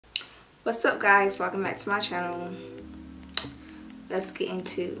What's up guys, welcome back to my channel. Let's get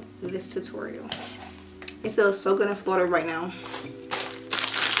into this tutorial. It feels so good in Florida right now.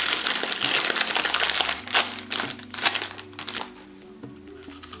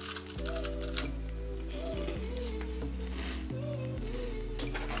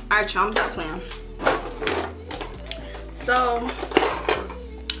 Alright y'all, I'm stop playing. So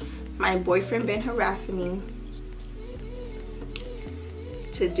my boyfriend been harassing me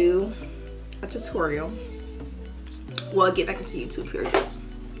to do a tutorial. Well, get back into YouTube period.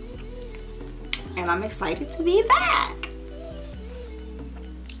 And I'm excited to be back.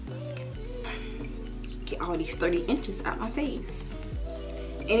 Get all these 30 inches out my face.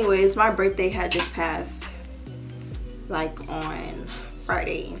 Anyways, my birthday had just passed like on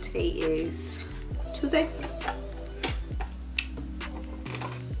Friday and today is Tuesday.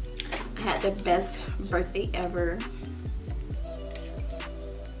 I had the best birthday ever.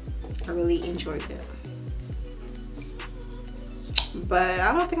 I really enjoyed it. But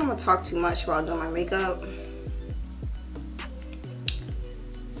I don't think I'm gonna talk too much while doing my makeup.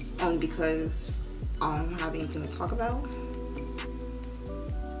 Only because I don't have anything to talk about.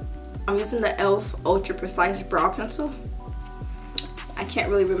 I'm using the e.l.f. Ultra Precise Brow Pencil. I can't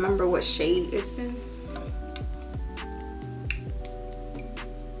really remember what shade it's in.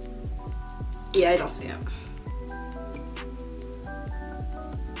 Yeah, I don't see it.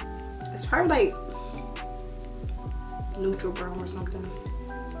 It's probably like neutral brown or something.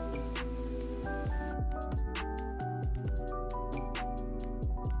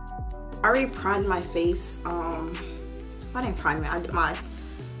 I already primed my face. I didn't prime it. I did my,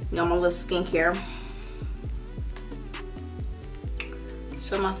 my little skincare.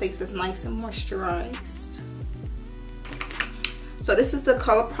 So my face is nice and moisturized. So this is the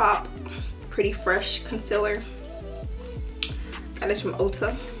ColourPop Pretty Fresh Concealer. Got this from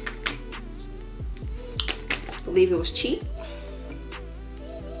Ulta. I believe it was cheap.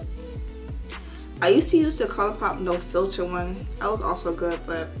 I used to use the ColourPop No Filter one. That was also good,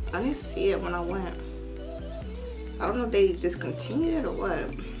 but I didn't see it when I went. So I don't know if they discontinued it or what.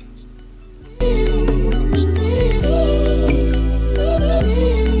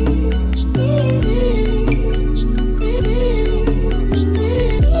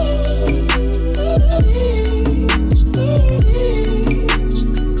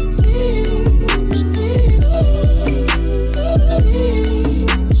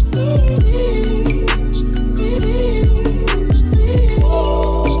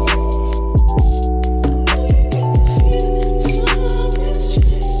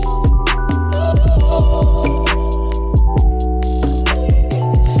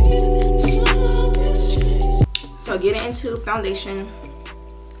 So getting into foundation,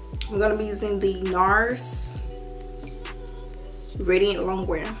 I'm going to be using the NARS Radiant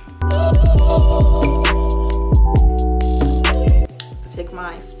Longwear. Take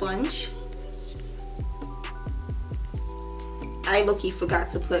my sponge. I low-key forgot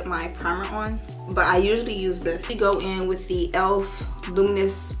to put my primer on, but I usually use this. We go in with the e.l.f.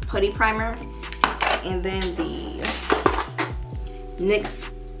 Luminous Putty Primer and then the NYX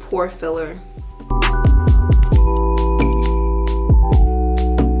Pore Filler.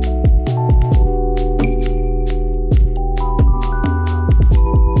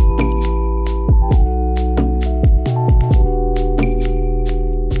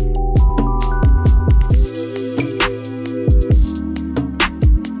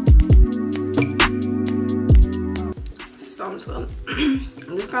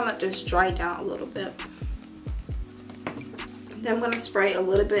 I'm just gonna let this dry down a little bit. Then I'm gonna spray a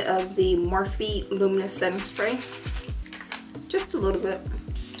little bit of the Morphe Luminous Setting Spray. Just a little bit.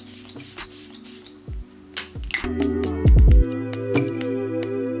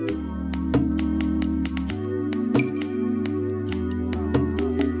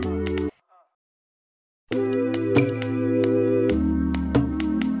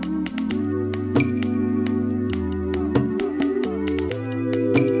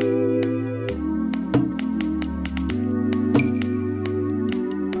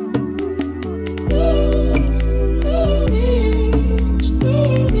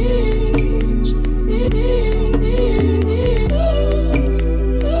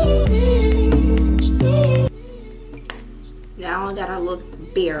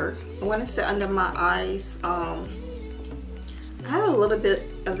 Bare. I want to sit under my eyes. I have a little bit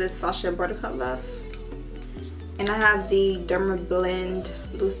of this Sacha Buttercup left, and I have the Derma Blend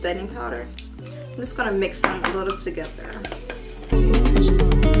loose setting powder. I'm just gonna mix them a little together.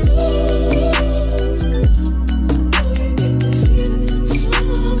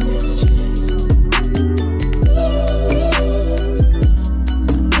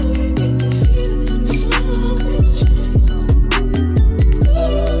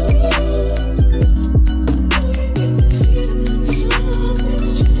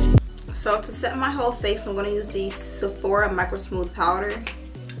 whole face, I'm gonna use the Sephora Micro Smooth Powder. It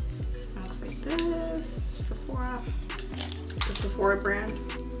looks like this. Sephora. The Sephora brand.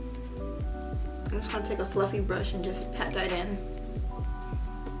 I'm just gonna take a fluffy brush and just pat that in.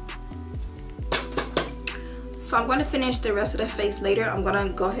 So I'm gonna finish the rest of the face later. I'm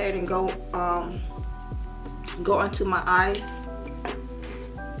gonna go ahead and go onto my eyes.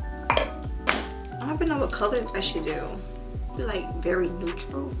 I don't even know what color I should do. Be like very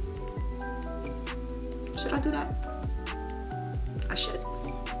neutral. Should I do that? I should.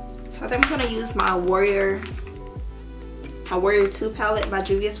 So I think I'm gonna use my Warrior 2 palette by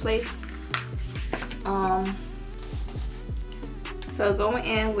Juvia's Place. So going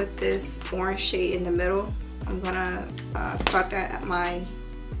in with this orange shade in the middle, I'm gonna start that at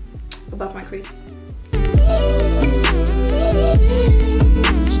above my crease.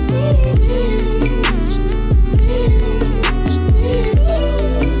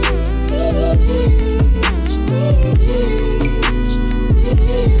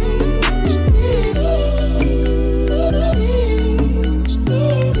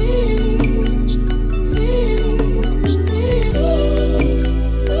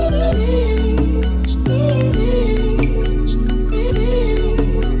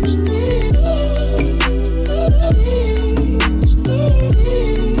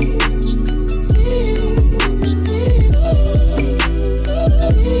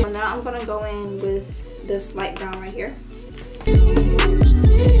 This light brown right here.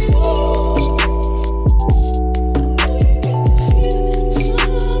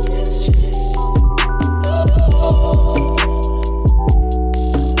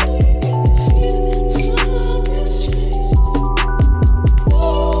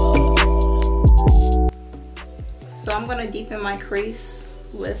 So I'm gonna deepen my crease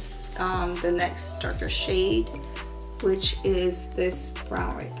with the next darker shade, which is this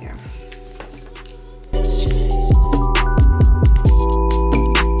brown right there.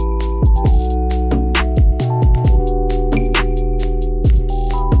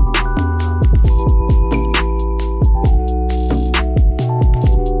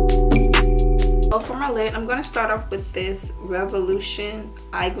 For my lid, I'm going to start off with this Revolution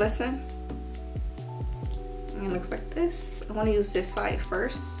Eye Glisten. And it looks like this. I want to use this side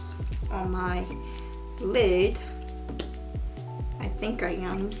first on my lid. I think I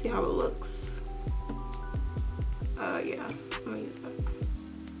am. Let me see how it looks. Yeah, I'm gonna use that.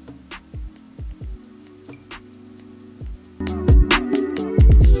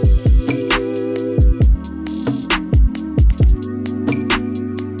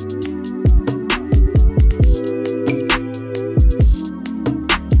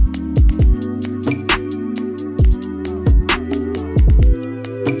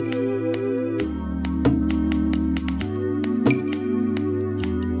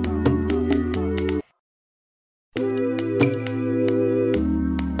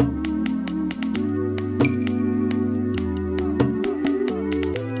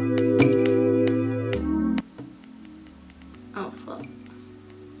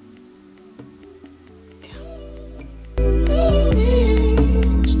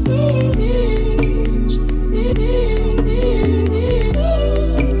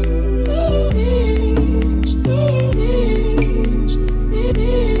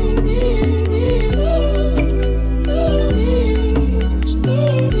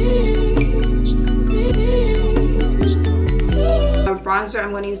 Bronzer,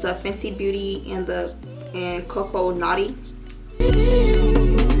 I'm going to use the Fenty Beauty and Cocoa Naughty.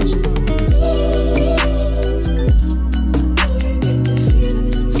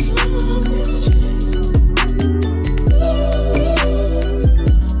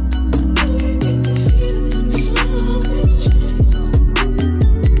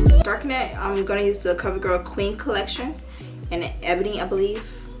 Darken it, I'm going to use the CoverGirl Queen Collection in Ebony, I believe.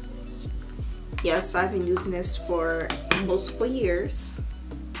 Yes, I've been using this for multiple years.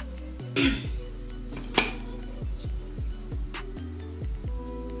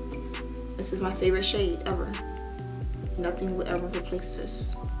 This is my favorite shade ever. Nothing will ever replace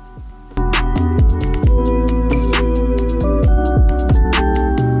this.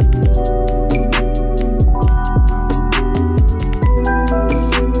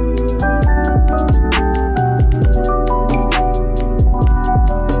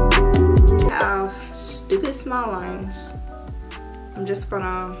 Small lines. I'm just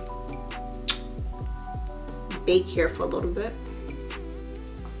gonna bake here for a little bit.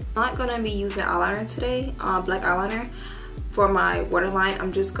 I'm not gonna be using eyeliner today, black eyeliner for my waterline.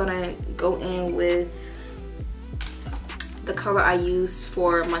 I'm just gonna go in with the color I use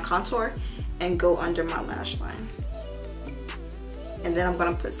for my contour and go under my lash line, and then I'm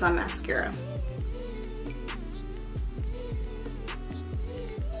gonna put some mascara.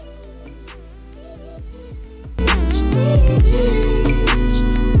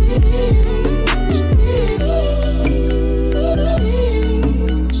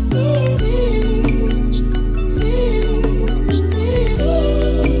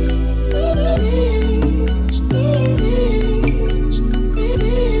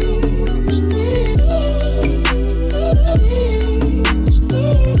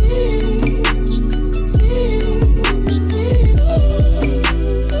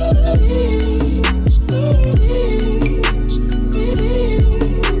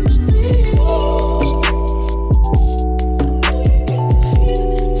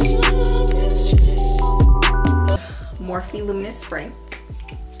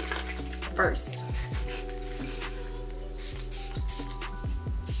 first.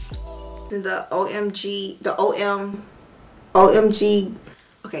 The OMG,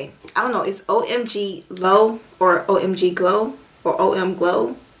 okay, I don't know, it's OMG Low or OMG Glow or OM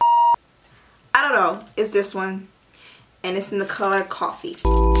Glow. I don't know, it's this one, and it's in the color Coffee.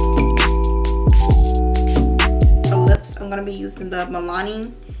 For lips, I'm gonna be using the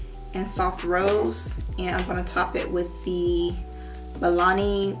Milani and Soft Rose, and I'm gonna top it with the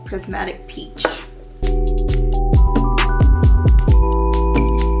Milani Prismatic Peach.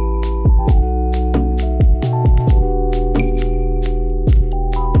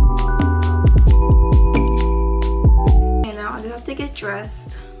 And now I just have to get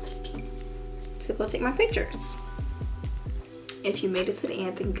dressed to go take my pictures. If you made it to the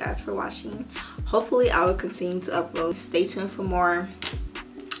end, thank you guys for watching. Hopefully I will continue to upload. Stay tuned for more.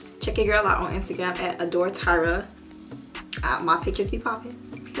 Check your girl out on Instagram at AdoreTyra. My pictures be popping,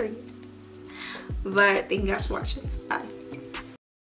 period. But thank you guys for watching. Bye.